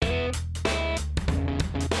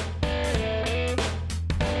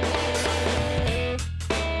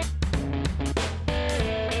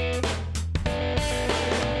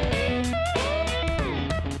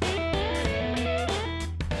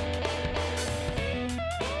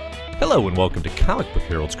Hello and welcome to Comic Book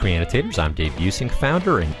Herald's Creanitators. I'm Dave Busing,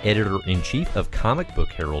 founder and editor-in-chief of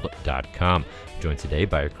comicbookherald.com. Joined today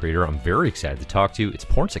by a creator I'm very excited to talk to. It's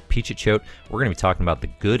Pornsak Pichetshote. We're going to be talking about The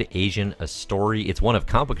Good Asian, a story. It's one of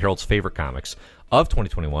Comic Book Herald's favorite comics of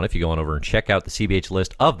 2021. If you go on over and check out the CBH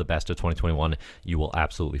list of the best of 2021, you will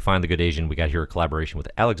absolutely find The Good Asian. We got here a collaboration with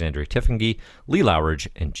Alexandria Tiffengi, Lee Loughridge,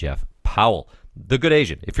 and Jeff Powell. The Good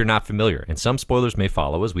Asian, if you're not familiar, and some spoilers may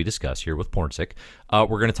follow as we discuss here with Pornsak, we're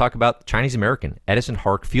going to talk about Chinese American. Edison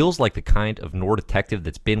Hark feels like the kind of noir detective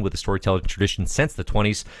that's been with the storytelling tradition since the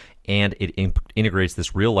 20s, and it integrates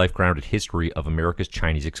this real-life grounded history of America's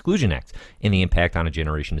Chinese Exclusion Act and the impact on a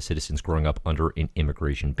generation of citizens growing up under an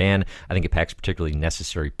immigration ban. I think it packs a particularly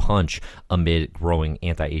necessary punch amid growing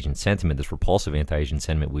anti-Asian sentiment, this repulsive anti-Asian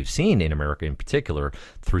sentiment we've seen in America in particular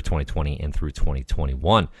through 2020 and through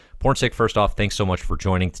 2021. Pornsak, first off, thanks so much for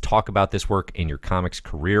joining to talk about this work in your comics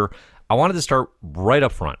career. I wanted to start right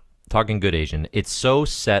up front, talking Good Asian. It's so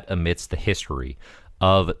set amidst the history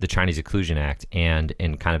of the Chinese Exclusion Act and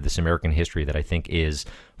kind of this American history that I think is,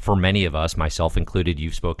 for many of us, myself included,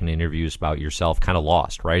 you've spoken in interviews about yourself, kind of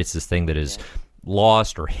lost, right? It's this thing that is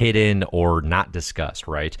lost or hidden or not discussed,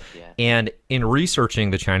 right? Yeah. And in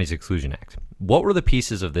researching the Chinese Exclusion Act, what were the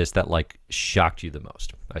pieces of this that shocked you the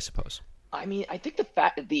most, I suppose? I mean, I think the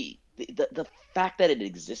fact that it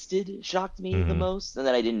existed shocked me the most, and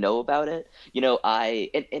that I didn't know about it. I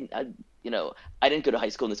didn't go to high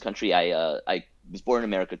school in this country. I was born in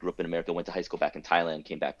America, grew up in America, went to high school back in Thailand,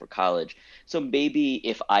 came back for college. So maybe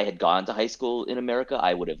if I had gone to high school in America,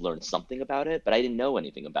 I would have learned something about it, but I didn't know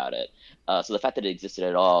anything about it. So the fact that it existed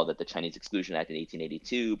at all, that the Chinese Exclusion Act in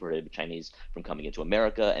 1882 prohibited Chinese from coming into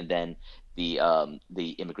America, and then the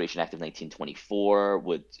Immigration Act of 1924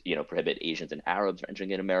 would prohibit Asians and Arabs from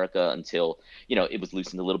entering in America until it was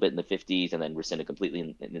loosened a little bit in the 50s and then rescinded completely in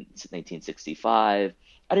 1965.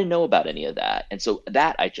 I didn't know about any of that, and so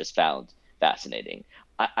that I just found fascinating.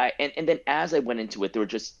 And then as I went into it,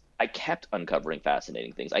 I kept uncovering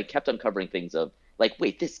fascinating things. I kept uncovering things of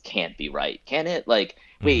wait, this can't be right, can it?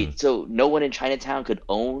 Wait, so no one in Chinatown could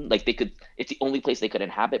own, it's the only place they could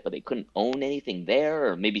inhabit, but they couldn't own anything there,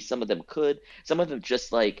 or maybe some of them could. Some of them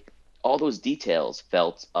just all those details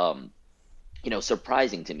felt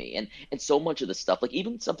surprising to me. And so much of the stuff,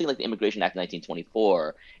 even something like the Immigration Act of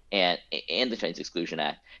 1924 and the Chinese Exclusion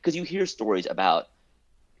Act, because you hear stories about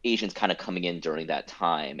Asians kind of coming in during that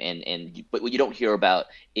time, but what you don't hear about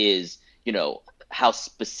is how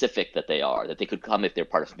specific that they are, that they could come if they're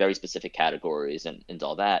part of very specific categories and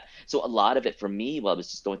all that. So a lot of it for me, while I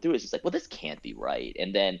was just going through, is just well, this can't be right.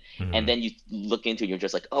 And then you look into it, and you're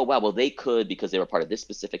just oh wow, well they could because they were part of this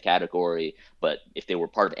specific category, but if they were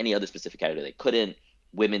part of any other specific category, they couldn't.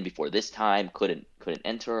 Women before this time couldn't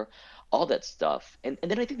enter, all that stuff. And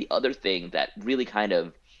then I think the other thing that really kind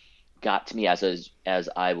of got to me as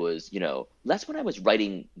I was, less when I was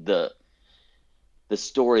writing the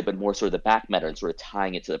story, but more sort of the back matter and sort of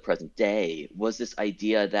tying it to the present day, was this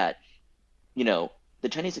idea that, the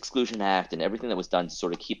Chinese Exclusion Act and everything that was done to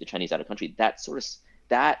sort of keep the Chinese out of the country,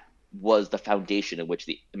 that was the foundation in which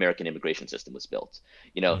the American immigration system was built.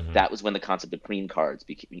 That was when the concept of green cards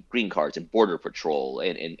and border patrol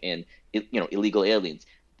and illegal aliens,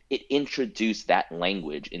 it introduced that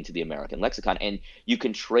language into the American lexicon, and you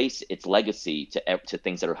can trace its legacy to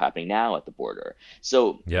things that are happening now at the border.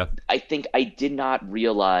 So yeah. I think I did not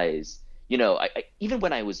realize, even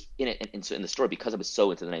when I was in it in the story, because I was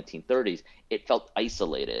so into the 1930s, it felt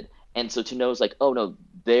isolated. And so to know is oh no,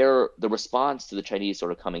 the response to the Chinese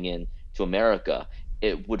sort of coming in to America,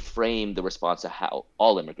 it would frame the response to how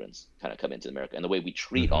all immigrants kind of come into America, and the way we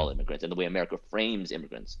treat all immigrants, and the way America frames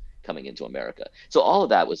immigrants coming into America. So all of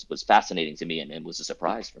that was fascinating to me, and was a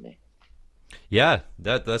surprise for me. Yeah,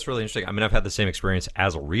 that's really interesting. I mean, I've had the same experience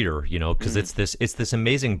as a reader, because it's this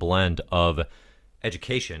amazing blend of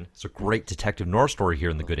education. It's a great detective noir story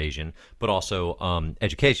here in The Good Asian, but also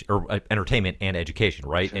education or entertainment and education,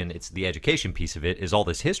 right? Sure. And it's the education piece of it is all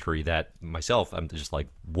this history that myself, I'm just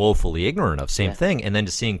woefully ignorant of. Same thing. And then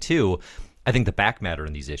just seeing too, I think the back matter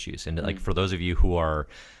in these issues. And for those of you who are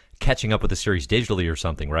catching up with the series digitally or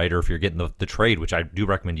something, right? Or if you're getting the trade, which I do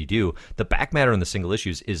recommend you do, the back matter in the single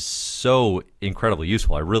issues is so incredibly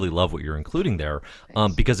useful. I really love what you're including there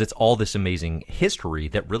because it's all this amazing history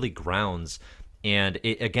that really grounds. And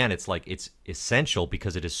it's essential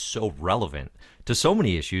because it is so relevant to so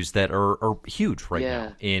many issues that are huge right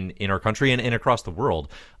now in our country and across the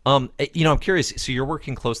world. I'm curious. So you're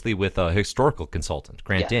working closely with a historical consultant,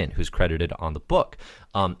 Grant Dinn, who's credited on the book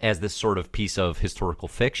as this sort of piece of historical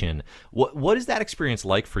fiction. What is that experience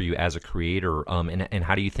like for you as a creator, and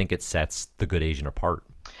how do you think it sets The Good Asian apart?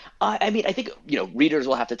 I mean, I think readers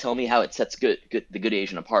will have to tell me how it sets the Good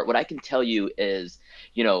Asian apart. What I can tell you is,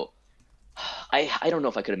 you know, I don't know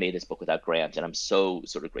if I could have made this book without Grant, and I'm so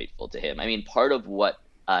sort of grateful to him. I mean, part of what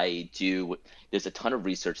I do, there's a ton of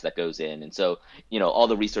research that goes in, and so all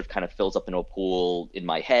the research kind of fills up in a pool in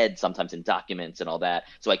my head, sometimes in documents and all that.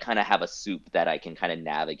 So I kind of have a soup that I can kind of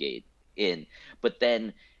navigate in. But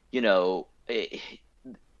then, you know,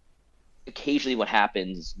 occasionally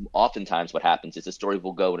oftentimes what happens is the story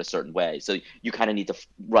will go in a certain way. So you kind of need to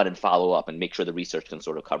run and follow up and make sure the research can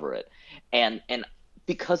sort of cover it. And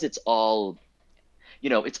because it's all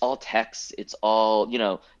it's all text. It's all,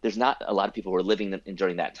 there's not a lot of people who are living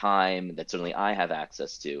during that time that certainly I have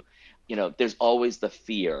access to. There's always the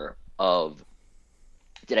fear of,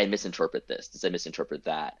 did I misinterpret this? Did I misinterpret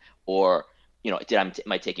that? Or, am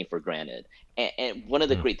I taking for granted? And one of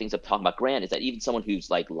the great things of talking about Grant is that even someone whose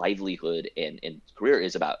like livelihood and career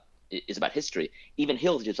is about history, even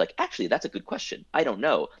he'll just like, actually, that's a good question. I don't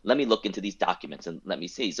know. Let me look into these documents and let me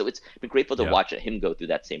see. So it's been grateful to watch him go through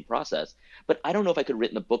that same process. But I don't know if I could have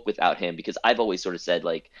written the book without him, because I've always sort of said,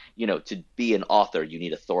 like, to be an author, you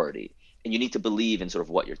need authority and you need to believe in sort of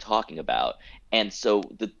what you're talking about. And so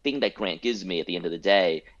the thing that Grant gives me at the end of the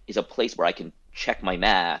day is a place where I can check my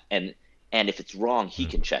math, and if it's wrong, he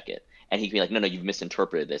can check it. And he can be like, no, you've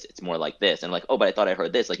misinterpreted this. It's more like this. And I'm like, oh, but I thought I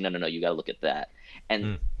heard this. Like, no, you got to look at that.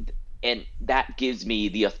 And that gives me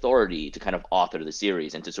the authority to kind of author the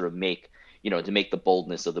series and to sort of make the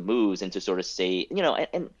boldness of the moves, and to sort of say,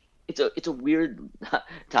 and it's a weird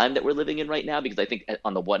time that we're living in right now, because I think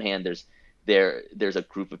on the one hand, there's a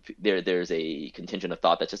group of there's a contingent of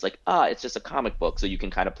thought that's just like, it's just a comic book, so you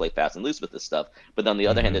can kind of play fast and loose with this stuff. But on the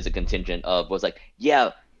other hand, there's a contingent of was like,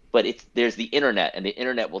 yeah, but there's the internet, and the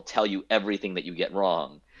internet will tell you everything that you get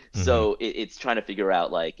wrong. So it's trying to figure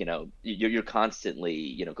out, like, you're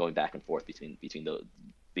constantly, going back and forth between the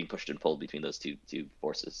being pushed and pulled between those two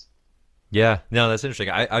forces. Yeah, no, that's interesting.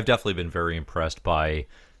 I've definitely been very impressed by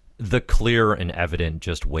the clear and evident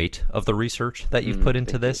just weight of the research that you've put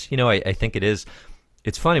into this. I think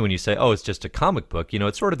it's funny when you say, oh, it's just a comic book.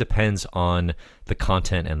 It sort of depends on the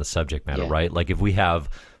content and the subject matter, right? Like if we have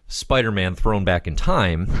Spider-Man thrown back in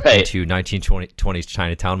time into 1920s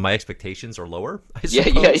Chinatown, my expectations are lower, I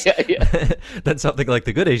suppose, than something like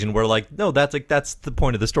The Good Asian, where like, no, that's the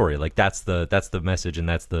point of the story. Like that's the message, and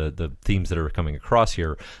that's the themes that are coming across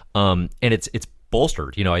here. And it's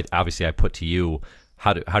bolstered. Obviously I put to you,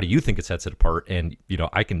 how do you think it sets it apart? And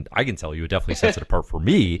I can tell you it definitely sets it apart for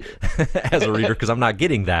me as a reader, because I'm not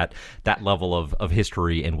getting that level of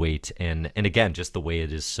history and weight, and again, just the way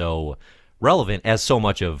it is so relevant, as so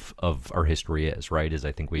much of our history is, right? As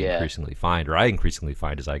I think we increasingly find, or I increasingly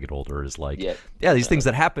find as I get older, is like, these things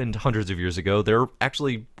that happened hundreds of years ago, they're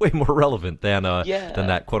actually way more relevant than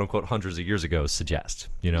that quote unquote hundreds of years ago suggest.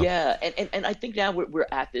 Yeah, and I think now we're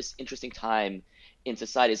at this interesting time in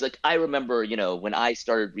society. It's like, I remember, when I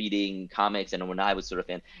started reading comics and when I was sort of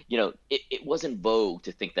fan, it wasn't vogue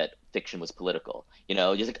to think that fiction was political.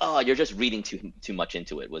 Just like, oh, you're just reading too much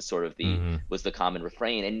into it, was sort of was the common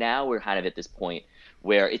refrain. And now we're kind of at this point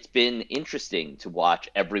where it's been interesting to watch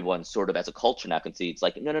everyone sort of as a culture now can see it's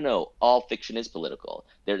like, no, all fiction is political.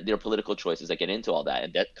 There are political choices that get into all that,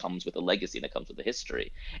 and that comes with a legacy, and that comes with a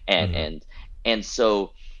history. And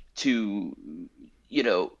so to,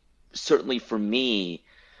 certainly for me,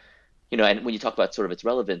 and when you talk about sort of its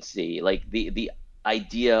relevancy, like the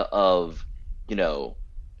idea of,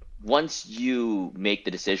 once you make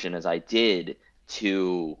the decision, as I did,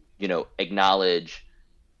 to, acknowledge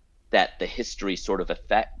that the history sort of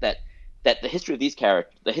that the history of these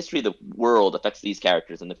characters, the history of the world affects these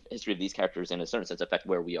characters, and the history of these characters in a certain sense affect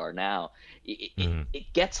where we are now,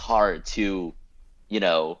 it gets hard to,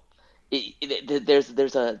 there's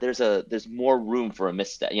more room for a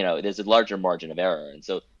misstep. There's a larger margin of error, and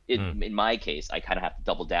so in my case, I kind of have to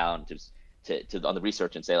double down to on the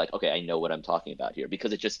research and say, like, okay, I know what I'm talking about here,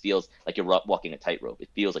 because it just feels like you're walking a tightrope. It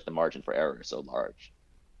feels like the margin for error is so large.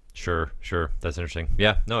 Sure. That's interesting.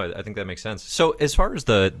 Yeah, no, I think that makes sense. So as far as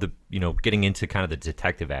the getting into kind of the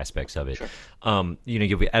detective aspects of it,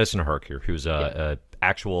 you have Edison Hark here, who's a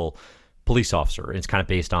actual police officer, and it's kind of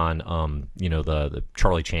based on the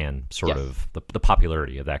Charlie Chan sort of the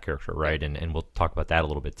popularity of that character, right? And we'll talk about that a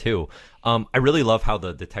little bit too. I really love how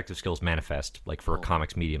the detective skills manifest, like for a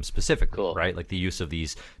comics medium specifically, right? Like the use of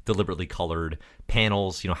these deliberately colored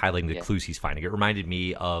panels, highlighting the clues he's finding. It reminded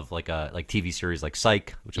me of like TV series like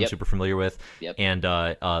Psych, which I'm super familiar with, and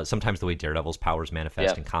sometimes the way Daredevil's powers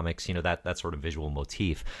manifest in comics, that sort of visual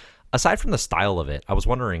motif. Aside from the style of it, I was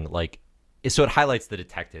wondering, like, so it highlights the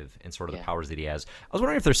detective and sort of the Yeah. powers that he has. I was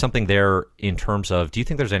wondering if there's something there in terms of, do you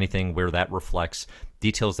think there's anything where that reflects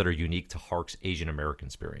details that are unique to Hark's Asian American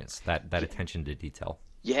experience, that attention to detail?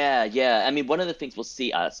 Yeah, yeah. I mean, one of the things we'll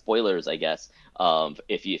see, spoilers, I guess,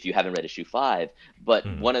 if you haven't read issue 5, but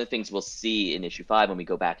Hmm. one of the things we'll see in issue 5 when we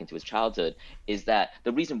go back into his childhood is that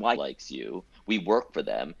the reason why he likes you, we work for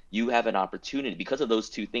them, you have an opportunity because of those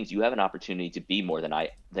two things, you have an opportunity to be more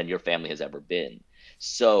than your family has ever been.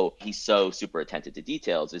 So he's so super attentive to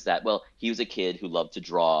details is that, well, he was a kid who loved to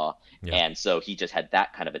draw, Yeah. and so he just had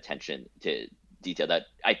that kind of attention to detail that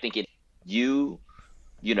I think you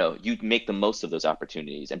you make the most of those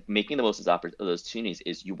opportunities, and making the most of those opportunities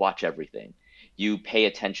is you watch everything, you pay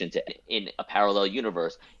attention to. In a parallel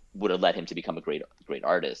universe would have led him to become a great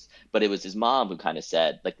artist, but it was his mom who kind of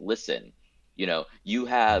said, like, listen, you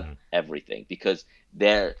have Hmm. everything, because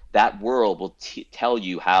that world will tell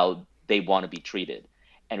you how they want to be treated,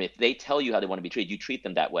 and if they tell you how they want to be treated, you treat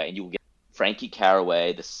them that way, and you will get Frankie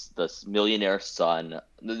Caraway, this millionaire son,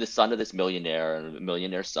 the son of this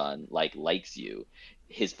millionaire son, like, likes you.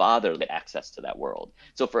 His father had access to that world.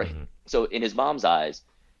 Hmm. So in his mom's eyes,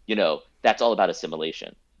 that's all about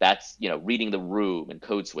assimilation. That's, reading the room and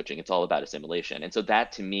code switching. It's all about assimilation. And so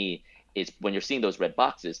that, to me, is when you're seeing those red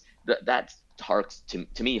boxes, that's Hark's,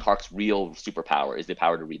 to me, Hark's real superpower is the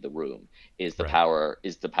power to read the room, Right.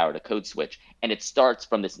 is the power to code switch. And it starts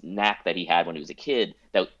from this knack that he had when he was a kid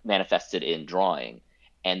that manifested in drawing.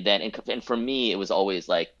 And for me, it was always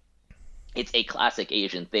like, it's a classic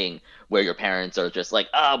Asian thing where your parents are just like,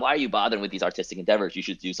 why are you bothering with these artistic endeavors? You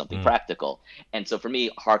should do something Mm. practical. And so for me,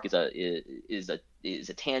 Hark is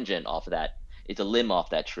a tangent off of that. It's a limb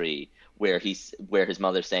off that tree where his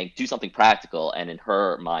mother's saying, do something practical, and in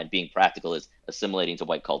her mind, being practical is assimilating to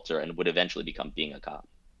white culture and would eventually become being a cop.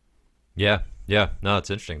 Yeah, yeah, no, it's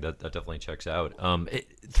interesting. That definitely checks out.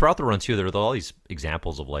 Throughout the run too, there are all these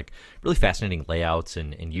examples of like really fascinating layouts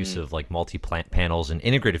and use Mm, of like panels and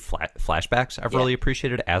integrated flashbacks. I've yeah, really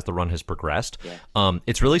appreciated as the run has progressed. yeah,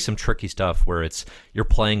 It's really some tricky stuff where you're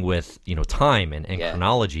playing with time and yeah,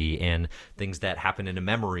 chronology and things that happen in a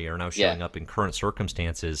memory are now yeah, showing up in current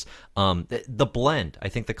circumstances. The blend, I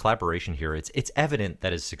think the collaboration here, it's evident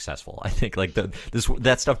that is successful. I think like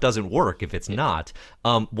that stuff doesn't work if it's yeah. not.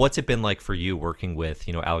 What's it been like for you working with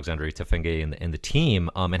Alexandre Tefenge and the team?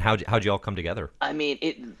 And how'd you all come together? I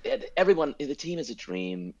mean, everyone, the team is a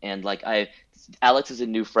dream, and like Alex is a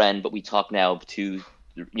new friend, but we talk now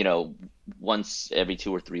you know, once every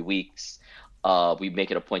 2 or 3 weeks. We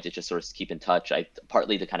make it a point to just sort of keep in touch.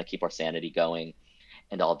 Partly to kind of keep our sanity going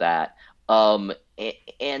and all that. And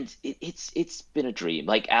it's been a dream.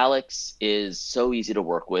 Like, Alex is so easy to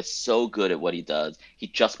work with, so good at what he does. He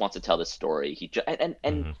just wants to tell the story. And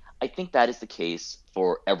Hmm. I think that is the case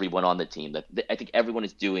for everyone on the team. I think everyone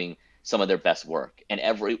is doing some of their best work, and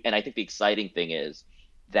I think the exciting thing is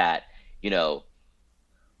that, you know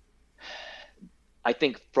I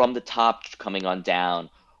think from the top coming on down,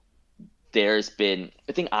 there's been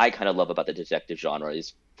the thing I kind of love about the detective genre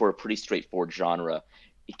is, for a pretty straightforward genre,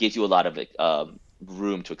 it gives you a lot of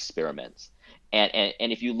room to experiment. And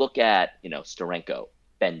if you look at, Steranko,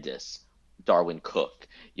 Bendis, Darwin Cook,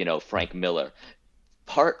 Frank Miller,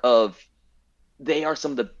 part of they are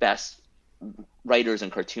some of the best writers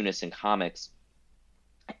and cartoonists in comics,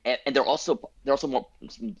 and they're also some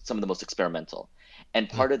of the most experimental. And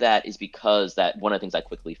part of that is because that one of the things I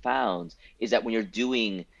quickly found is that when you're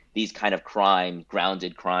doing these kind of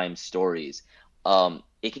grounded crime stories,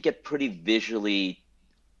 it can get pretty visually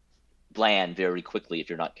bland very quickly if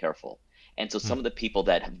you're not careful. And so some of the people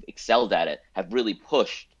that have excelled at it have really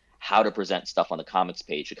pushed how to present stuff on the comics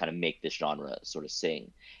page to kind of make this genre sort of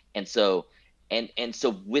sing. And so and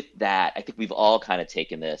so with that, I think we've all kind of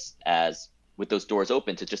taken this as, with those doors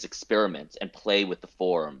open, to just experiment and play with the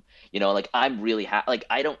form. Like, I'm really like,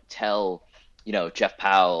 I don't tell, Jeff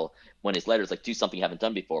Powell when his letters like, do something you haven't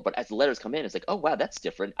done before. But as the letters come in, it's like, oh wow, that's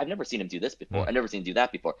different. I've never seen him do this before. I've never seen him do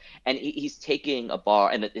that before. And he's taking a bar,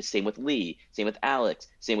 and the same with Lee, same with Alex,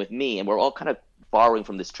 same with me, and we're all kind of borrowing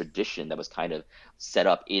from this tradition that was kind of set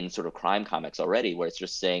up in sort of crime comics already, where it's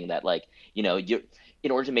just saying that, like, you're in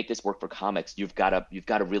order to make this work for comics, you've got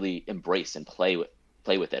to really embrace and play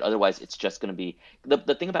with it. Otherwise, it's just going to be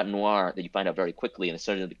the thing about noir that you find out very quickly, and it's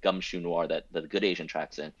sort of the gumshoe noir that the Good Asian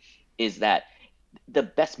tracks in, is that the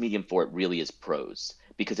best medium for it really is prose,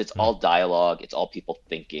 because it's Hmm. all dialogue, it's all people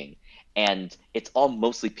thinking, and it's all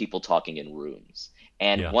mostly people talking in rooms.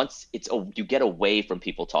 And Yeah. once you get away from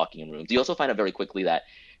people talking in rooms, you also find out very quickly that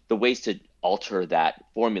the ways to alter that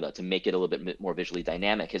formula to make it a little bit more visually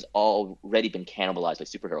dynamic has already been cannibalized by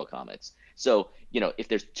superhero comics. So, if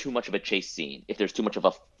there's too much of a chase scene, if there's too much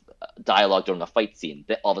of dialogue during a fight scene,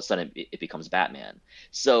 that all of a sudden it becomes Batman.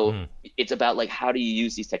 So Mm. it's about like how do you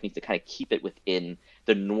use these techniques to kind of keep it within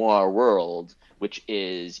the noir world, which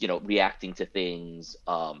is reacting to things,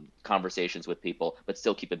 conversations with people, but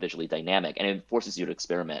still keep it visually dynamic, and it forces you to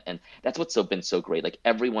experiment. And that's what's been so great. Like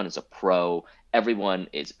everyone is a pro, everyone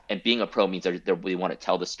is, and being a pro means they want to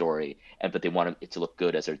tell the story, and but they want it to look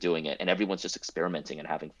good as they're doing it, and everyone's just experimenting and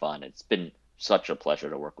having fun. It's been such a pleasure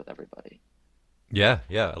to work with everybody. Yeah,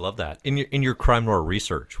 yeah, I love that. In your crime noir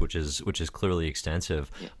research, which is clearly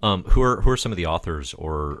extensive, Yeah. who are some of the authors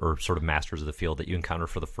or sort of masters of the field that you encounter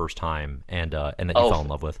for the first time and that you Oh, fell in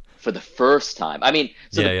love with? for the first time. I mean,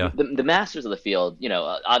 so Yeah, yeah. the masters of the field,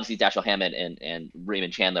 obviously Dashiell Hammett and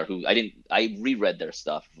Raymond Chandler, who I reread their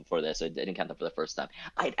stuff before this. I didn't count them for the first time.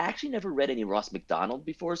 I'd actually never read any Ross McDonald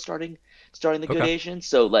before starting the Good Okay. Asian.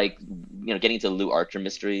 So like, getting into Lou Archer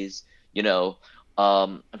mysteries,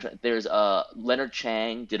 there's Leonard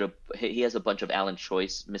Chang he has a bunch of Alan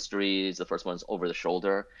Choice mysteries. The first one's Over the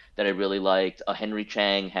Shoulder that I really liked. Henry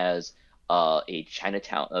Chang has a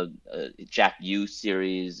Chinatown, Jack Yu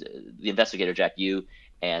series, the investigator Jack Yu,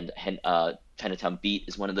 and Chinatown Beat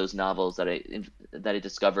is one of those novels that I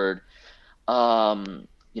discovered.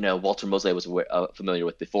 Walter Mosley I was familiar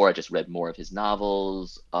with before. I just read more of his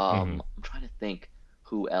novels. Hmm. I'm trying to think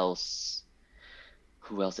who else.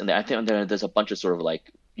 Who else in there? I think there's a bunch of sort of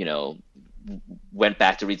like, went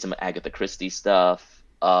back to read some Agatha Christie stuff.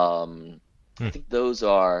 I think those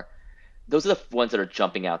are the ones that are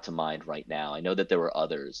jumping out to mind right now. I know that there were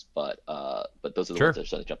others, but those are the ones Sure. that are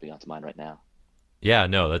sort of jumping out to mind right now. Yeah,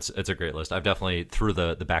 no, that's a great list. I've definitely through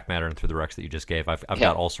the back matter and through the recs that you just gave, I've Yeah.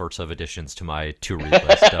 got all sorts of additions to my to read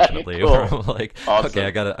list. Definitely, where Cool. I'm like, okay,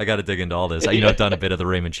 Awesome. I gotta dig into all this. I've done a bit of the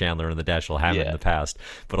Raymond Chandler and the Dashiell Hammett in Yeah. the past,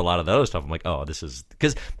 but a lot of the other stuff, I'm like, oh, this is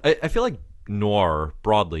because I feel like noir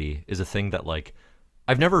broadly is a thing that like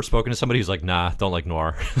I've never spoken to somebody who's like, nah, don't like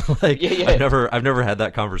noir. Like Yeah. I've Yeah. never had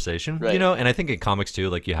that conversation, Right. And I think in comics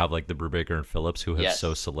too, like you have like the Brubaker and Phillips who have so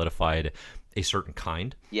Yes. solidified a certain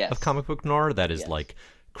kind of Yes. comic book noir that is Yes. like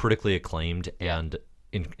critically acclaimed Yeah. and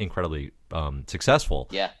incredibly successful.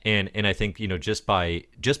 Yeah. And I think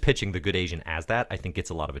just pitching the Good Asian as that, I think gets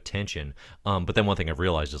a lot of attention. But then one thing I've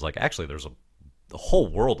realized is like actually there's a whole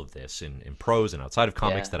world of this in prose and outside of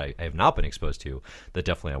comics Yeah. that I have not been exposed to that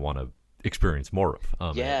definitely I want to experience more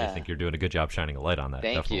of. I Yeah. think you're doing a good job shining a light on that.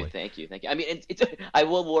 Thank you, Definitely. thank you, thank you. I mean, it's I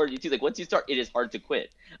will warn you too. Like once you start, it is hard to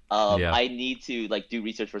quit. Yeah. I need to like do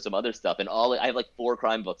research for some other stuff, and I have like 4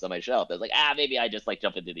 crime books on my shelf. I was like, maybe I just like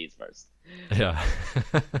jump into these first. Yeah.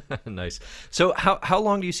 Nice. So how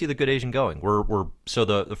long do you see the Good Asian going? We're so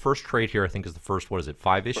the first trade here I think is the first, what is it,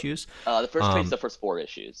 5 issues? The first trade is Um, the first 4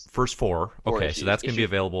 issues. First four. Four Okay, issues. so that's going to be Issue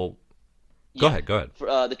available. Go Yeah. ahead. Go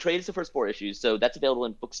ahead. The trade is the first 4 issues, so that's available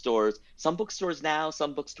in bookstores. Some bookstores now,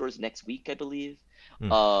 some bookstores next week, I believe.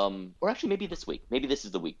 Hmm. Or actually maybe this week. Maybe this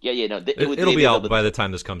is the week. Yeah, no, It'll be out by the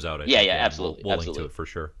time this comes out. I Yeah, think. yeah, We'll, absolutely, we'll link to absolutely. it for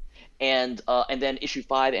sure. And then issue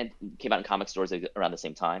 5 and came out in comic stores around the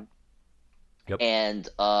same time. Yep. And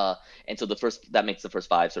so that makes the first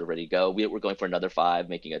 5 sort of ready to go. We're going for another 5,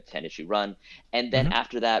 making a 10 issue run, and then Mhm.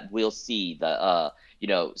 after that we'll see the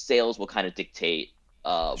sales will kind of dictate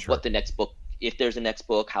Sure. what the next book, if there's a next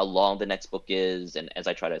book, how long the next book is, and as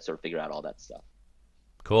I try to sort of figure out all that stuff.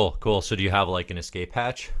 Cool. Cool. So do you have like an escape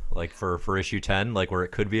hatch, like for issue 10, like where it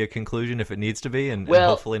could be a conclusion if it needs to be, and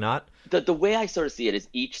Well, hopefully not? the way I sort of see it is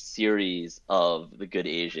each series of The Good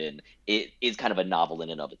Asian, it is kind of a novel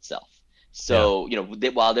in and of itself. So,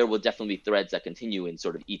 while there will definitely be threads that continue in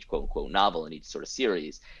sort of each quote unquote novel in each sort of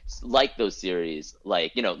series, like those series,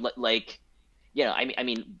 I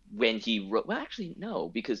mean, when he wrote, well, actually, no,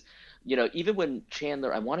 because, even when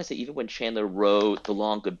Chandler, I want to say, even when Chandler wrote The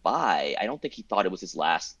Long Goodbye, I don't think he thought it was his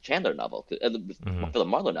last Chandler novel, Mhm. Philip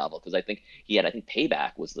Marlowe novel, because I think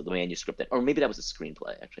Payback was the manuscript, or maybe that was a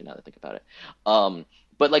screenplay, actually, now that I think about it.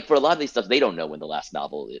 But like for a lot of these stuff, they don't know when the last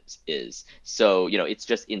novel is. So, it's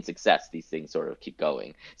just in success, these things sort of keep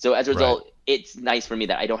going. So as a Right. result, it's nice for me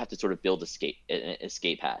that I don't have to sort of build an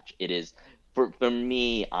escape hatch. It is, for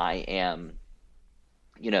me, I am,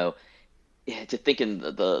 to think in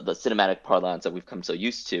the cinematic parlance that we've come so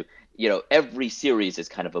used to, every series is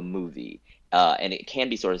kind of a movie. And it can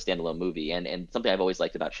be sort of a standalone movie. And something I've always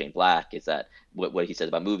liked about Shane Black is that what he says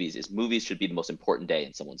about movies is movies should be the most important day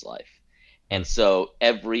in someone's life. Mm. And so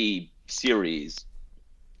every series,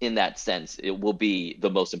 in that sense, it will be the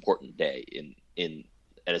most important day in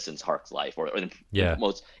Edison Hark's life, or the Yeah.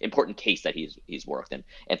 most important case that he's worked in.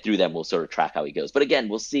 And through them, we'll sort of track how he goes. But again,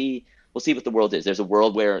 we'll see what the world is. There's a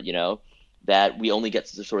world where that we only get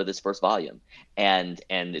to sort of this first volume, and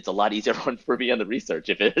it's a lot easier for me on the research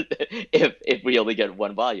if we only get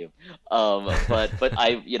one volume. But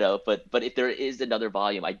I but if there is another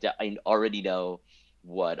volume, I already know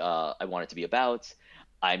what I want it to be about.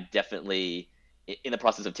 I'm definitely in the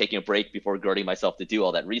process of taking a break before girding myself to do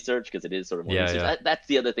all that research, because it is sort of more Yeah, research. yeah. That's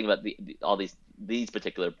the other thing about all these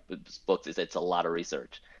particular books, is it's a lot of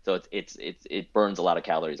research, so it burns a lot of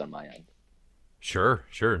calories on my end. Sure,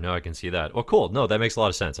 sure. No, I can see that. Well, cool. No, that makes a lot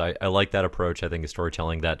of sense. I like that approach. I think it's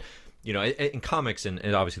storytelling that, in comics and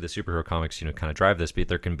obviously the superhero comics, kind of drive this, but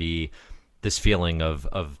there can be this feeling of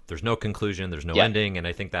there's no conclusion, there's no Yeah, ending, and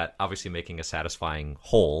I think that obviously making a satisfying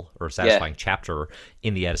whole or a yeah, satisfying chapter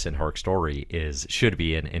in the Edison Hark story should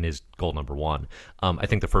be and is goal number one. I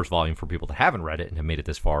think the first volume, for people that haven't read it and have made it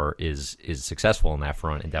this far, is successful in that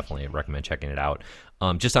front, and definitely recommend checking it out.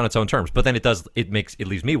 Just on its own terms, but then it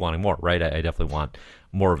leaves me wanting more, right? I definitely want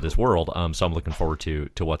more of this world, so I'm looking forward to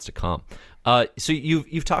what's to come. So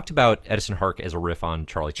you've talked about Edison Hark as a riff on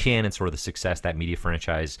Charlie Chan and sort of the success that media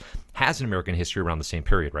franchise has in American history around the same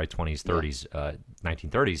period, right? 20s, 30s,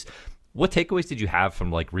 1930s. What takeaways did you have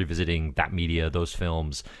from like revisiting that media, those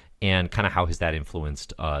films, and kind of how has that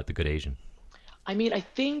influenced The Good Asian? I mean, I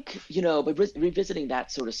think, by revisiting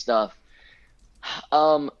that sort of stuff,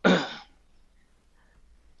 um,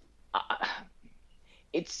 I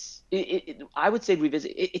would say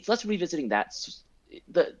it's less revisiting the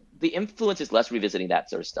influence is less revisiting that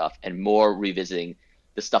sort of stuff and more revisiting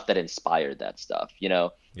the stuff that inspired that stuff. Yeah.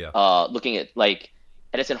 Looking at like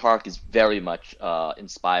Edison Hark is very much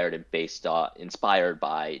inspired and inspired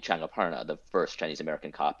by Changaparna, the first Chinese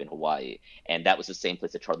American cop in Hawaii, and that was the same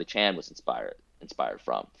place that Charlie Chan was inspired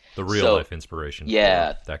from. The real So life inspiration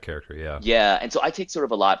yeah, for that character, yeah. yeah, and so I take sort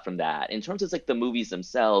of a lot from that. In terms of like the movies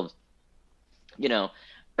themselves, you know,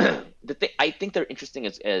 I think they're interesting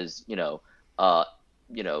as uh,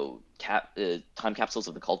 time capsules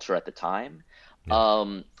of the culture at the time.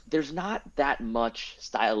 Yeah. There's not that much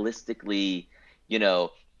stylistically, you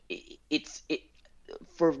know, it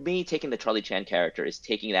for me, taking the Charlie Chan character is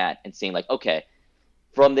taking that and saying like, okay,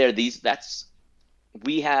 from there,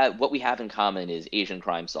 what we have in common is Asian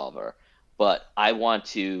crime solver, but I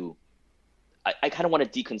kind of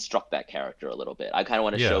want to deconstruct that character a little bit. I kind of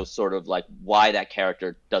want to Yeah. show sort of like why that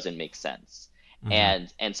character doesn't make sense. Hmm.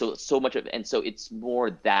 And so it's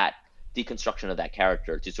more that deconstruction of that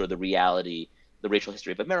character to sort of the reality, the racial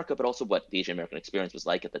history of America, but also what the Asian American experience was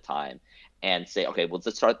like at the time, and say, okay, well,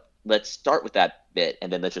 let's start with that bit,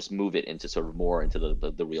 and then let's just move it into sort of more into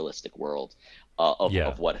the realistic world Yeah.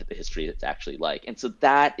 of what the history is actually like. And so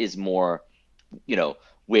that is more,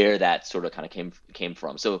 where that sort of kind of came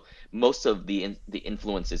from. So most of the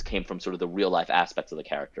influences came from sort of the real life aspects of the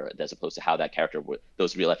character, as opposed to how that character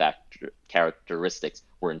those real life characteristics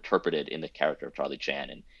were interpreted in the character of Charlie Chan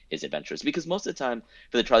and his adventures. Because most of the time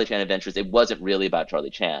for the Charlie Chan adventures, it wasn't really about Charlie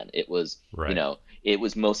Chan. It was Right. it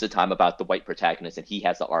was most of the time about the white protagonist, and he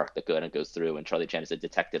has the arc that goes through, and Charlie Chan is a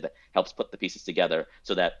detective that helps put the pieces together,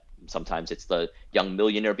 so that sometimes it's the young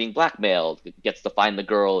millionaire being blackmailed gets to find the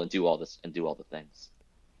girl and do all the things.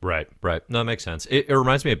 Right, right. No, that makes sense. It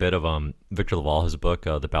reminds me a bit of Victor LaValle has a book,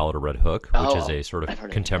 The Ballad of Red Hook, which is Oh, a sort of I've heard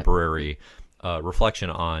of it. contemporary reflection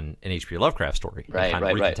on an H.P. Lovecraft story, and Right, kind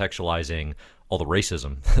of right, right, recontextualizing all the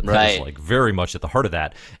racism that is right. like very much at the heart of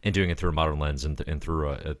that, and doing it through a modern lens and through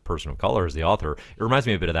a person of color as the author. It reminds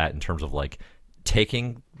me a bit of that in terms of like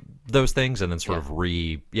taking those things and then sort Yeah. of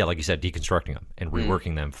like you said, deconstructing them and Mm,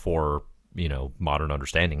 reworking them for modern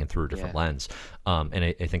understanding and through a different yeah. lens. And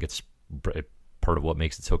I think it's part of what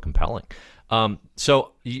makes it so compelling.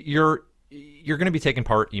 So you're going to be taking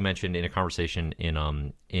part, you mentioned, in a conversation in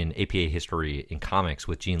APA history in comics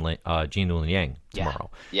with Gene Newland Yang Yeah. tomorrow,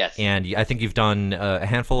 Yes. and I think you've done a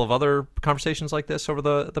handful of other conversations like this over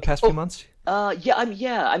the past few Oh, months.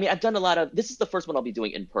 yeah. I mean, I've done a lot of. This is the first one I'll be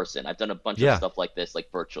doing in person. I've done a bunch of Yeah, stuff like this, like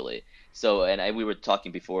virtually. So, we were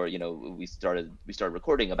talking before, we started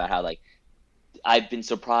recording about how like I've been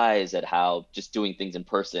surprised at how just doing things in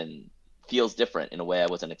person feels different in a way I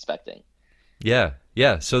wasn't expecting. yeah,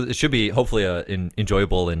 yeah. So it should be hopefully an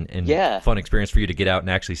enjoyable and Yeah, fun experience for you to get out and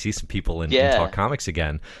actually see some people and talk yeah, comics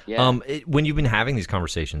again. yeah. When you've been having these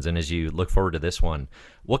conversations and as you look forward to this one,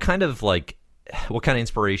 what kind of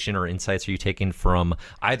inspiration or insights are you taking from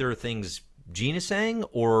either things Gene is saying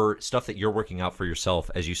or stuff that you're working out for yourself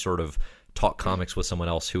as you sort of talk comics with someone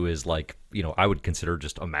else who is like, I would consider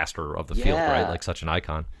just a master of the field, right? Yeah. Like such an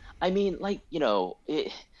icon. I mean,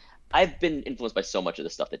 I've been influenced by so much of the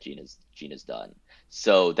stuff that Gene has done.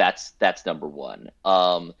 So that's number one.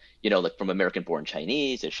 Like from American Born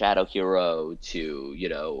Chinese to Shadow Hero to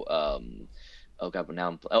oh god, but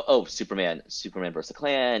now Superman versus the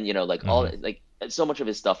Klan, like all Hmm. like so much of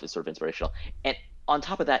his stuff is sort of inspirational. And on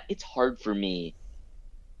top of that, it's hard for me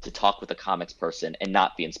to talk with a comics person and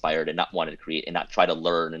not be inspired and not want to create and not try to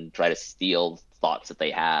learn and try to steal thoughts that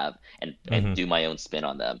they have and Hmm. do my own spin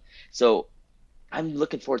on them. So I'm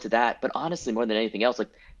looking forward to that. But honestly, more than anything else, like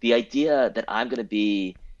the idea that I'm going to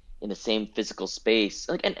be in the same physical space,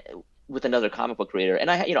 like, and with another comic book creator, and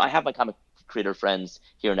I have my comic creator friends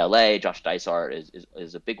here in LA. Josh Dysart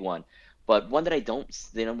is a big one, but one that I don't,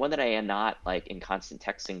 one that I am not like in constant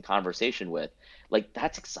texting conversation with, like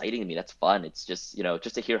that's exciting to me. That's fun. It's just,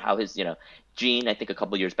 just to hear how Gene, I think a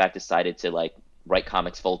couple years back decided to like write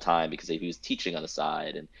comics full time because he was teaching on the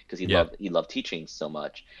side and because Yeah. he loved teaching so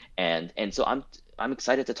much. And so I'm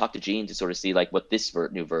excited to talk to Gene to sort of see like what this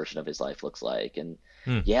new version of his life looks like. And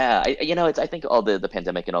Hmm. yeah, it's I think all the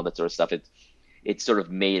pandemic and all that sort of stuff, it's sort of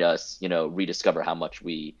made us, rediscover how much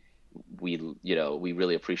we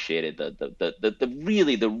really appreciated the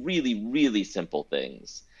really simple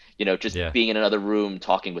things. Just Yeah. being in another room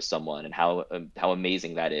talking with someone and how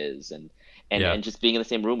amazing that is, and Yeah. and just being in the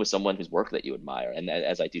same room with someone whose work that you admire, and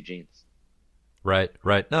as I do Gene's. Right,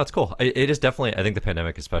 right. No, it's cool. It is definitely. I think the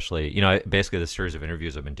pandemic, especially, basically the series of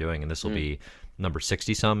interviews I've been doing, and this will Mm, be number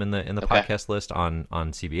 60 some in the okay. podcast list on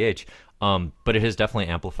CBH. But it has definitely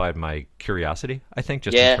amplified my curiosity. I think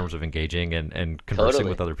just in Yeah, terms of engaging and conversing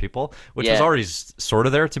with totally. other people, which was Yeah, already sort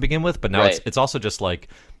of there to begin with, but now it's right. it's also just like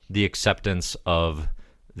the acceptance of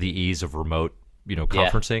the ease of remote, Yeah,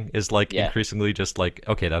 conferencing is like yeah, increasingly just like,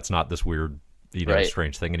 okay, that's not this weird, right.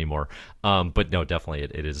 strange thing anymore. But no, definitely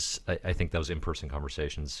it is. I think those in-person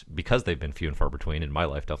conversations, because they've been few and far between in my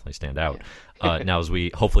life, definitely stand out. Now as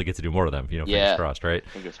we hopefully get to do more of them, fingers Yeah, crossed, right?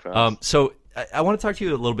 fingers crossed. So I want to talk to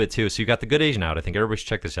you a little bit too. So you got The Good Asian out. I think everybody should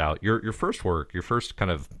check this out. Your first work, your first kind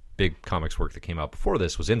of big comics work that came out before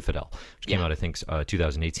this was Infidel, which came Yeah, out I think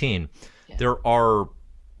 2018. yeah. There are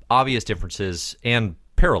obvious differences and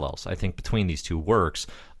parallels, I think, between these two works.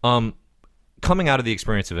 Coming out of the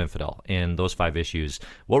experience of Infidel and those 5 issues,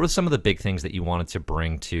 what were some of the big things that you wanted to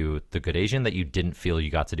bring to The Good Asian that you didn't feel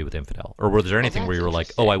you got to do with Infidel? Or was there Oh, anything where that's you were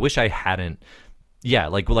like, oh, I interesting. wish I hadn't? Yeah,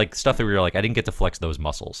 like stuff that we were like, I didn't get to flex those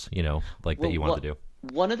muscles, like that Well, you wanted to do.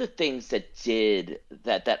 one of the things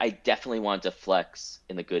that I definitely wanted to flex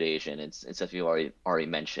in the Good Asian, and stuff you already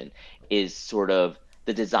mentioned, is sort of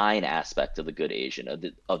the design aspect of the Good Asian,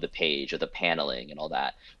 of the page, of the paneling, and all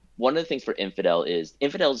that. One of the things for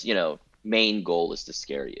Infidel's main goal is to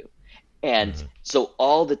scare you, and Hmm. so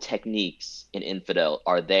all the techniques in Infidel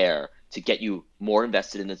are there to get you more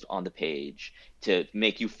invested in this on the page, to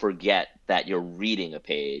make you forget that you're reading a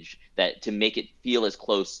page, that to make it feel as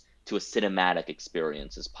close to a cinematic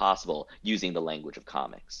experience as possible using the language of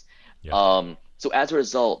comics. Yeah. So as a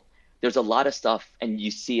result, there's a lot of stuff, and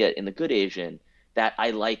you see it in the Good Asian that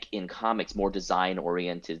I like in comics, more design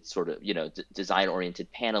oriented, sort of, design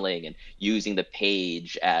oriented paneling and using the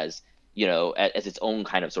page as, as its own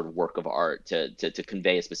kind of sort of work of art to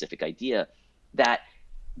convey a specific idea that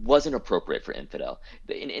wasn't appropriate for Infidel.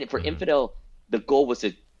 For Hmm. Infidel, the goal was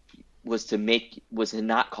to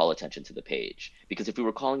not call attention to the page, because if we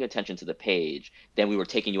were calling attention to the page, then we were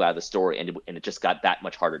taking you out of the story, and it just got that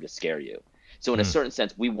much harder to scare you. So in a Hmm. certain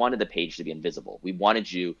sense, we wanted the page to be invisible. We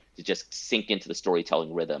wanted you to just sink into the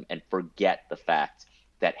storytelling rhythm and forget the fact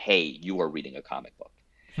that, hey, you are reading a comic book.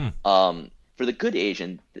 Hmm. For the Good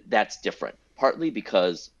Asian, that's different, partly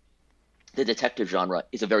because the detective genre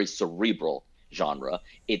is a very cerebral genre.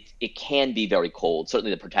 It can be very cold.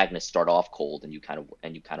 Certainly, the protagonists start off cold, and you kind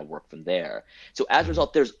of work from there. So as a Hmm.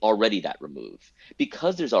 result, there's already that remove.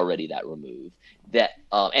 Because there's already that remove, that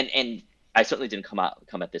and I certainly didn't come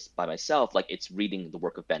at this by myself. Like, it's reading the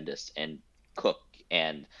work of Bendis and Cook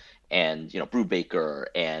and Brubaker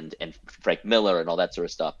and Frank Miller and all that sort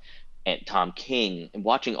of stuff, and Tom King, and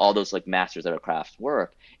watching all those like masters of our craft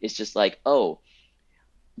work. It's just like, oh,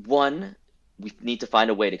 one, we need to find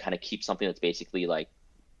a way to kind of keep something that's basically like,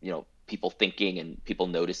 people thinking and people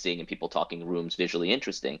noticing and people talking rooms visually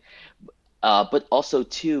interesting. But also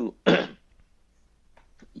two, and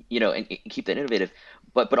keep that innovative.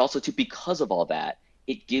 But also two, because of all that,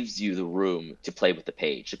 it gives you the room to play with the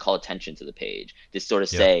page, to call attention to the page, to sort of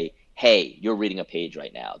Yeah. say, hey, you're reading a page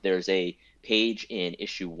right now. There's a page in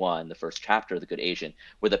issue one, the first chapter of The Good Asian,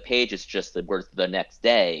 where the page is just the words the next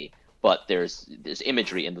day, but there's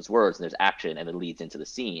imagery in those words, and there's action, and it leads into the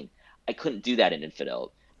scene. I couldn't do that in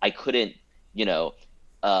Infidel. I couldn't, you know,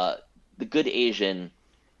 uh, The Good Asian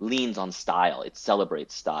leans on style. It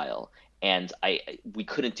celebrates style, and we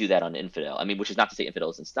couldn't do that on Infidel. I mean, which is not to say Infidel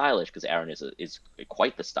isn't stylish, because Aaron is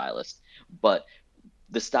quite the stylist, but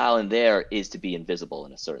the style in there is to be invisible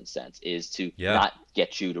in a certain sense, is to Yeah. not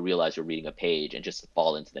get you to realize you're reading a page and just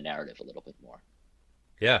fall into the narrative a little bit more.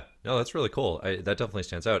 Yeah, no, that's really cool. That definitely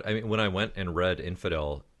stands out. I mean, when I went and read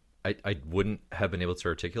Infidel, I wouldn't have been able to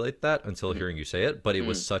articulate that until Mm-hmm. hearing you say it, but it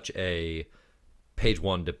was such a page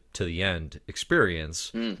one to the end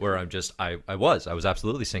experience where Mm-hmm. I was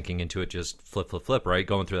absolutely sinking into it, just flip, flip, flip, right?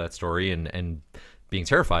 Going through that story and being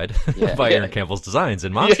terrified Yeah, by yeah. Aaron Campbell's designs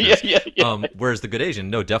and Yeah, yeah, monsters. yeah, yeah. Whereas the Good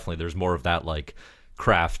Asian, no, definitely there's more of that like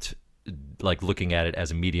craft, like looking at it as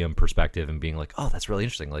a medium perspective and being like, oh, that's really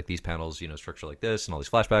interesting. Like these panels, structure like this and all these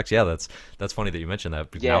flashbacks. Yeah, that's funny that you mentioned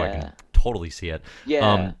that because now I Yeah. can totally see it.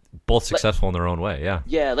 Yeah. Both Like, successful in their own way. Yeah.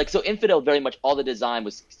 yeah, like so Infidel very much all the design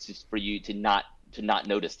was just for you to not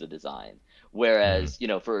notice the design. Hmm. Whereas,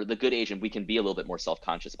 for the Good Asian, we can be a little bit more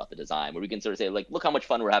self-conscious about the design, where we can sort of say, like, look how much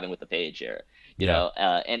fun we're having with the page here, Yeah.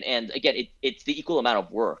 and again, it's the equal amount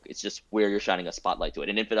of work. It's just where you're shining a spotlight to it.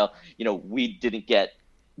 In Infidel, we didn't get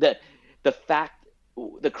the the fact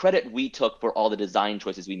the credit we took for all the design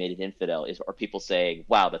choices we made in Infidel are people saying,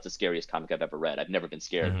 "Wow, that's the scariest comic I've ever read. I've never been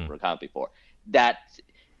scared Hmm. for a comic before." That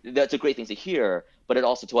that's a great thing to hear, but it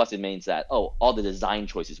also to us it means that all the design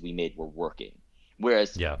choices we made were working.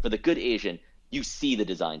 Whereas Yeah. for the Good Asian, you see the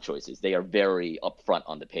design choices; they are very upfront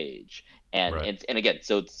on the page, and Right. and, and again,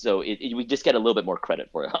 we just get a little bit more credit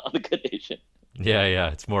for it on the Good Asian. Yeah,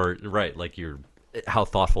 yeah, it's more right, like you're how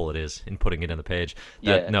thoughtful it is in putting it in the page.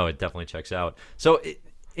 That Yeah, no, it definitely checks out. So,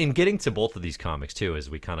 in getting to both of these comics too, as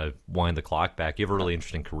we kind of wind the clock back, you have a really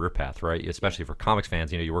interesting career path, right? Especially for comics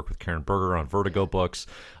fans. You work with Karen Berger on Vertigo books.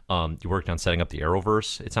 You worked on setting up the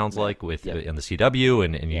Arrowverse. It sounds like with yeah, in the CW,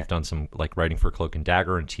 and yeah, you've done some like writing for Cloak and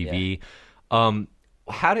Dagger and yeah. TV.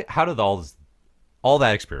 How did all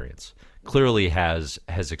that experience clearly has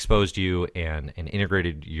exposed you and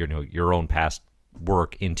integrated your own past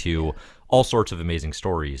work into all sorts of amazing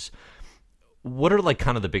stories. What are like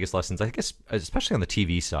kind of the biggest lessons, I guess, especially on the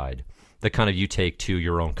TV side, that kind of you take to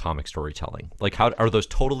your own comic storytelling? Like, how are those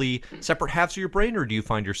totally separate halves of your brain, or do you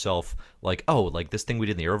find yourself like, oh, like this thing we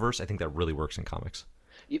did in the Arrowverse, I think that really works in comics?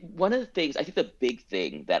 One of the things I think the big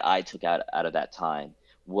thing that I took out of that time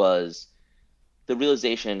was the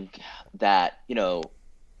realization that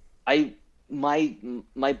I my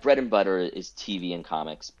my bread and butter is TV and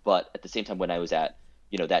comics, but at the same time, when I was at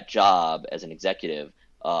that job as an executive,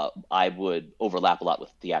 I would overlap a lot with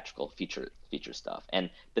theatrical feature stuff, and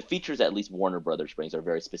the features that at least Warner Brothers brings are a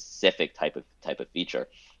very specific type of feature,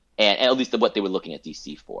 and at least what they were looking at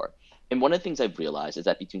DC for. And one of the things I've realized is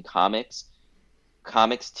that between comics,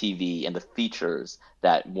 TV, and the features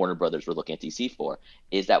that Warner Brothers were looking at DC for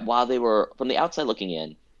is that while they were from the outside looking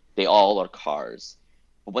in, they all are cars.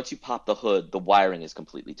 But once you pop the hood, the wiring is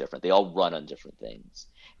completely different. They all run on different things.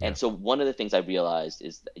 Yeah. And so one of the things I realized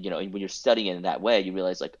is, when you're studying it in that way, you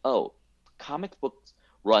realize like, oh, comic books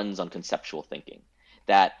runs on conceptual thinking.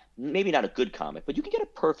 That maybe not a good comic, but you can get a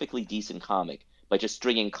perfectly decent comic by just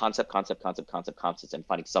stringing concepts, and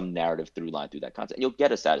finding some narrative through line through that concept. And you'll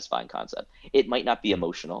get a satisfying concept. It might not be Mm.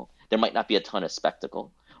 emotional. There might not be a ton of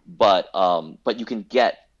spectacle, but you can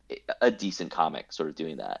get a decent comic sort of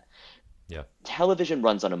doing that. Yeah. Television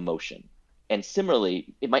runs on emotion, and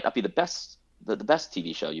similarly, it might not be the best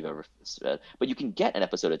TV show you've ever read, but you can get an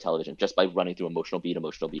episode of television just by running through emotional beat,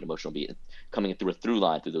 and coming through a through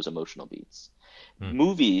line through those emotional beats. Mm.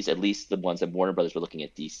 Movies, at least the ones that Warner Brothers were looking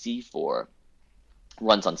at DC for,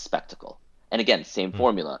 runs on spectacle. And again, same Mm.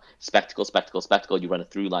 formula: spectacle, spectacle, spectacle. You run a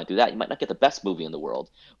through line through that. You might not get the best movie in the world,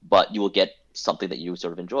 but you will get something that you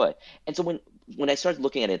sort of enjoy. And so when I started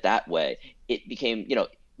looking at it that way, it became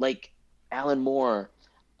like Alan Moore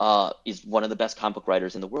is one of the best comic book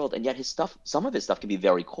writers in the world, and yet some of his stuff can be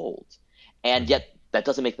very cold, and Mhm. yet that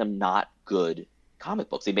doesn't make them not good comic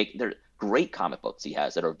books. They're great comic books he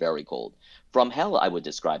has that are very cold. From Hell, I would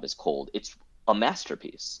describe as cold. It's a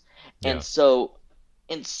masterpiece, and Yeah.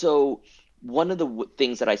 so one of the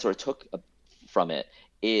things that I sort of took from it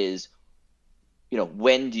is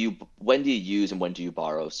when do you use and when do you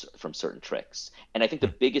borrow from certain tricks. And I think the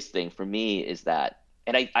Mm. biggest thing for me is that,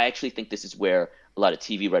 and I actually think this is where a lot of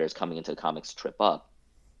TV writers coming into comics trip up,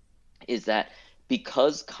 is that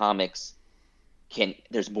because comics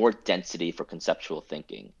there's more density for conceptual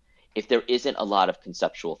thinking. If there isn't a lot of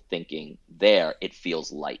conceptual thinking there, it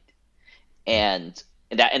feels light. Mm.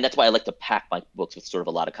 And that's why I like to pack my books with sort of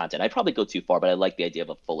a lot of content. I probably go too far, but I like the idea of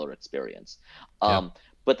a fuller experience. Yeah.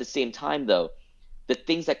 But at the same time, though, the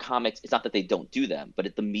things that comics, it's not that they don't do them,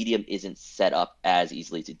 but the medium isn't set up as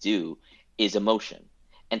easily to do, is emotion.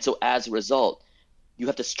 And so as a result, you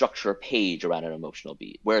have to structure a page around an emotional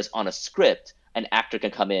beat. Whereas on a script, an actor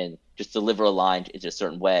can come in, just deliver a line in a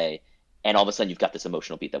certain way, and all of a sudden you've got this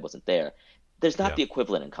emotional beat that wasn't there. There's not Yeah. the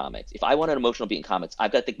equivalent in comics. If I want an emotional beat in comics,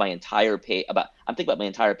 I've got to think my entire page about. I'm thinking about my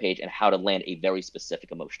entire page and how to land a very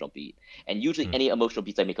specific emotional beat. And usually, Mm. any emotional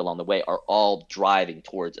beats I make along the way are all driving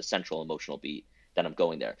towards a central emotional beat that I'm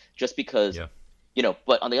going there. Just because, Yeah.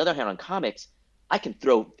 But on the other hand, on comics, I can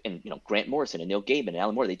throw, and Grant Morrison and Neil Gaiman and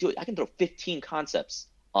Alan Moore, they do it. I can throw 15 concepts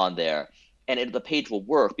on there, and the page will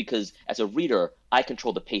work because as a reader, I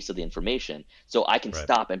control the pace of the information. So I can Right.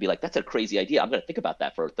 stop and be like, that's a crazy idea. I'm going to think about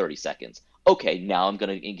that for 30 seconds. Okay, now I'm going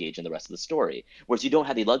to engage in the rest of the story. Whereas you don't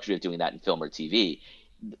have the luxury of doing that in film or TV.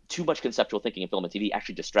 Too much conceptual thinking in film and TV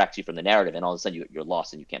actually distracts you from the narrative, and all of a sudden you're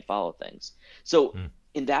lost and you can't follow things. So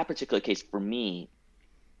in that particular case, for me,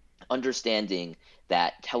 understanding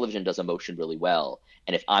that television does emotion really well,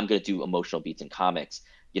 and if I'm going to do emotional beats in comics,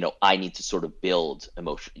 I need to sort of build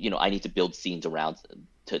emotion. I need to build scenes around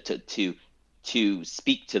to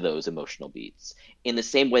speak to those emotional beats. In the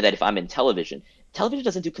same way that if I'm in television, television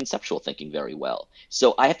doesn't do conceptual thinking very well.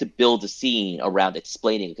 So I have to build a scene around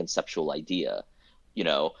explaining a conceptual idea,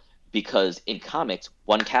 because in comics,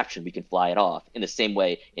 one caption, we can fly it off. In the same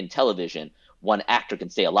way, in television, one actor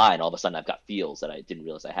can say a line, all of a sudden I've got feels that I didn't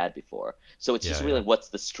realize I had before. So it's just really what's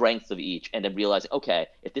the strength of each, and then realizing, okay,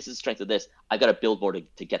 if this is the strength of this, I got to build more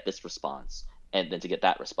to get this response, and then to get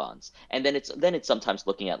that response. And then it's sometimes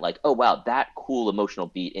looking at like, oh wow, that cool emotional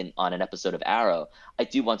beat on an episode of Arrow, I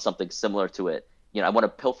do want something similar to it. I want to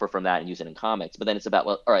pilfer from that and use it in comics. But then it's about,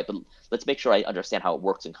 well, all right, but let's make sure I understand how it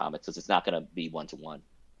works in comics, because it's not going to be one-to-one.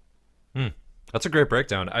 That's a great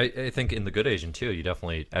breakdown. I think in The Good Asian too, you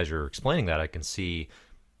definitely, as you're explaining that, I can see,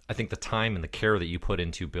 I think the time and the care that you put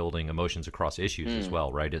into building emotions across issues as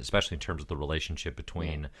well, right? Especially in terms of the relationship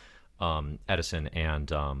between Edison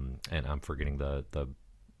and I'm forgetting the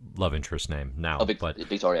love interest name now, but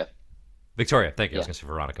Victoria. Victoria, thank you. I was gonna say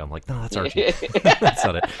Veronica. I'm like, no, that's Archie. That's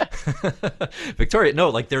not it. Victoria, no,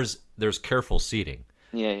 like there's careful seeding.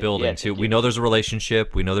 Building too. We know there's a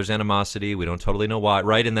relationship. We know there's animosity. We don't totally know why,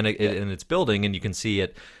 right? And then and it's building, and you can see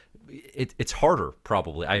it. It's harder,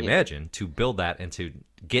 probably, I imagine, to build that and to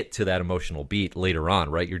get to that emotional beat later on,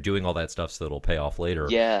 right? You're doing all that stuff so it'll pay off later.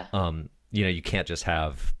 Yeah. You can't just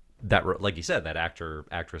have that, like you said, that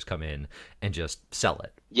actress come in and just sell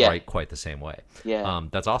it, right? Quite the same way. Yeah.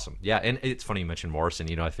 That's awesome. Yeah, and it's funny you mentioned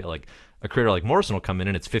Morrison. I feel like a creator like Morrison will come in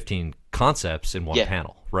and it's 15 concepts in one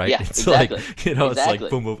panel, right? Yeah, it's exactly. like, it's like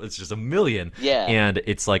boom, boom, it's just a million. Yeah. And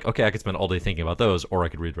it's like, okay, I could spend all day thinking about those, or I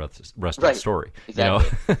could read the rest of the story.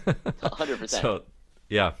 Exactly. 100%. So,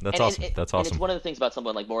 yeah, that's awesome. That's awesome. And it's one of the things about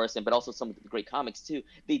someone like Morrison, but also some of the great comics too.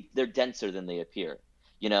 They're denser than they appear.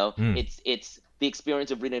 It's the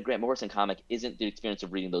experience of reading a Grant Morrison comic isn't the experience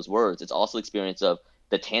of reading those words. It's also the experience of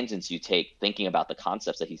the tangents you take thinking about the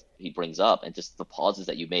concepts that he brings up, and just the pauses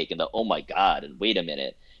that you make, and the oh my god, and wait a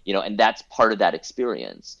minute, and that's part of that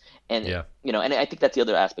experience. And and I think that's the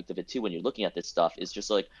other aspect of it too when you're looking at this stuff, is just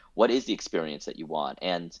like, what is the experience that you want?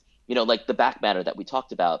 And like the back matter that we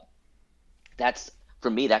talked about, that's, for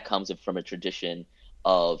me, that comes from a tradition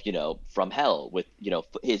of From Hell, with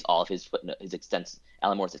all of his footnote, his extensive,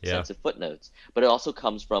 Alan Moore's extensive footnotes. But it also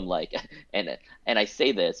comes from like, and I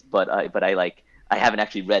say this, but I haven't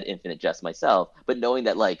actually read Infinite Jest myself, but knowing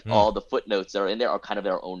that like all the footnotes that are in there are kind of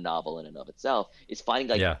their own novel in and of itself, is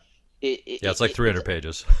finding like it's like 300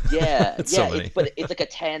 pages. Yeah, it's so many. But it's like a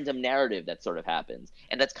tandem narrative that sort of happens,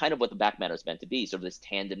 and that's kind of what the back matter is meant to be, sort of this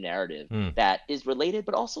tandem narrative that is related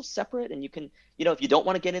but also separate. And you can, if you don't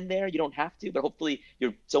want to get in there, you don't have to, but hopefully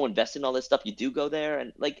you're so invested in all this stuff, you do go there.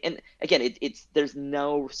 And again, it's there's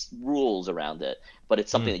no rules around it, but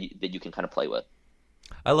it's something that you can kind of play with.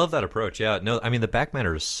 I love that approach. Yeah, no, I mean the back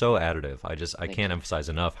matter is so additive. I can't emphasize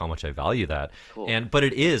enough how much I value that. Cool. But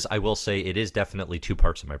it is, I will say, it is definitely two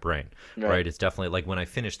parts of my brain, right? It's definitely like when I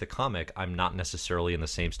finish the comic, I'm not necessarily in the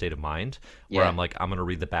same state of mind where I'm like, I'm going to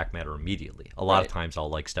read the back matter immediately. A lot of times I'll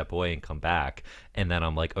like step away and come back, and then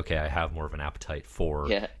I'm like, okay, I have more of an appetite for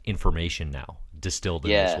information now, distilled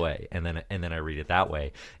in this way, and then I read it that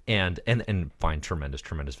way, and find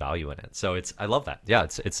tremendous value in it. So I love that. Yeah,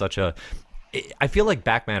 it's such a, I feel like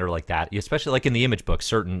back matter like that, especially like in the Image book,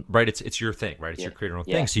 certain, right? It's your thing, right? It's your creator own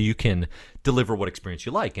thing, so you can deliver what experience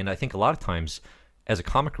you like. And I think a lot of times, as a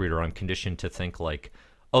comic reader, I'm conditioned to think like,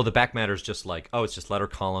 oh, the back matter is just like, oh, it's just letter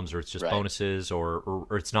columns, or it's just bonuses, or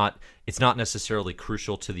it's not necessarily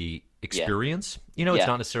crucial to the experience. It's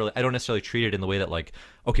not necessarily. I don't necessarily treat it in the way that like,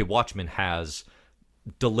 okay, Watchmen has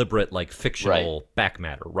deliberate like fictional back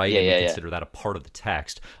matter, right? And you consider that a part of the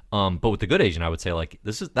text. But with The Good Asian, I would say like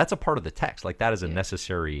that's a part of the text. Like that is a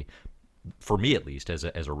necessary, for me at least, as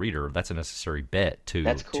a reader, that's a necessary bit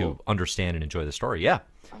to understand and enjoy the story. Yeah.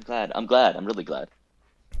 I'm glad. I'm really glad.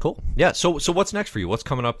 Cool. Yeah. So what's next for you? What's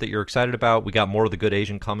coming up that you're excited about? We got more of The Good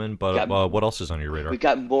Asian coming, but what else is on your radar? We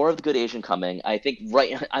got more of The Good Asian coming. I think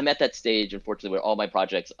I'm at that stage, unfortunately, where all my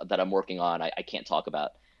projects that I'm working on, I can't talk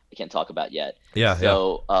about. I can't talk about yet. Yeah.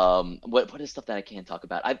 So, what is stuff that I can't talk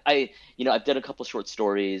about? I've done a couple short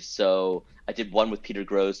stories. So I did one with Peter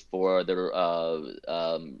Grosz for their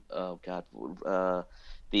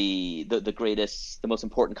the greatest, the most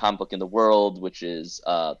important comic book in the world, which is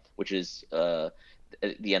the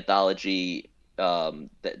anthology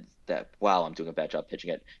that wow, I'm doing a bad job pitching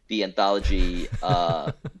it. The anthology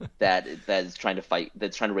that is trying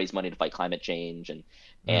to raise money to fight climate change, and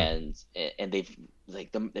they've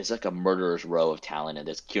there's like a murderer's row of talent, and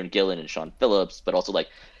there's Kieran Gillen and Sean Phillips, but also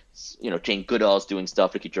Jane Goodall's doing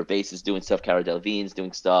stuff, Ricky Gervais is doing stuff, Cara Delevingne's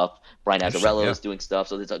doing stuff, Brian Azzarello is doing stuff.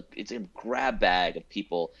 So it's a grab bag of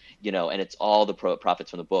people, and it's all the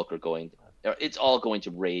profits from the book it's all going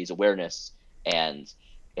to raise awareness and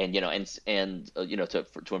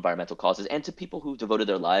to environmental causes and to people who devoted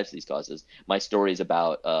their lives to these causes. My story is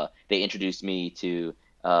about they introduced me to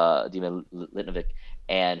Dima Litnovic,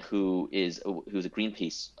 and who's a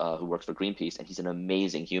Greenpeace who works for Greenpeace, and he's an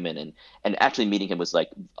amazing human, and actually meeting him was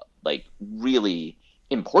like really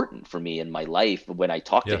important for me in my life when I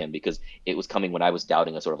talked to him, because it was coming when I was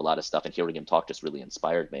doubting a lot of stuff, and hearing him talk just really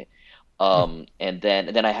inspired me. And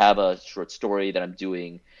then I have a short story that I'm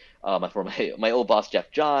doing for my old boss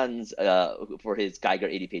Jeff Johns for his Geiger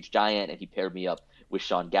 80-page giant, and he paired me up with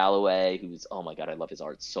Sean Galloway, who's, oh my god, I love his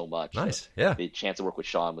art so much. Nice. Yeah. The chance to work with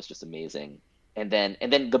Sean was just amazing. And then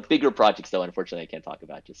the bigger projects, though, unfortunately I can't talk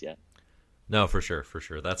about just yet. No, for sure.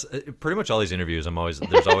 That's pretty much all these interviews.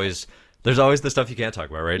 There's always the stuff you can't talk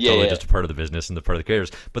about, right? Yeah, totally just a part of the business and the part of the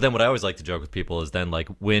creators. But then what I always like to joke with people is then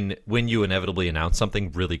when you inevitably announce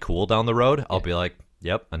something really cool down the road, I'll be like,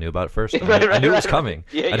 yep, I knew about it first. I knew it was coming.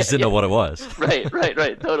 I just didn't know what it was. Right.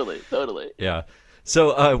 Totally. Yeah.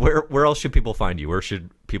 So where else should people find you? Where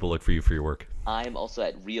should people look for you for your work? I'm also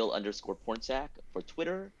at real_pornsack for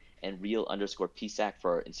Twitter and real_psack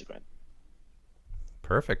for Instagram.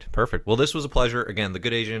 Perfect. Well, this was a pleasure. Again, The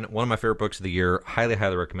Good Asian, one of my favorite books of the year. Highly,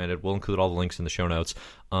 highly recommended. We'll include all the links in the show notes.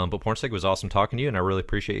 But Pornsick, was awesome talking to you, and I really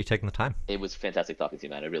appreciate you taking the time. It was fantastic talking to you,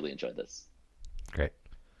 man. I really enjoyed this. Great.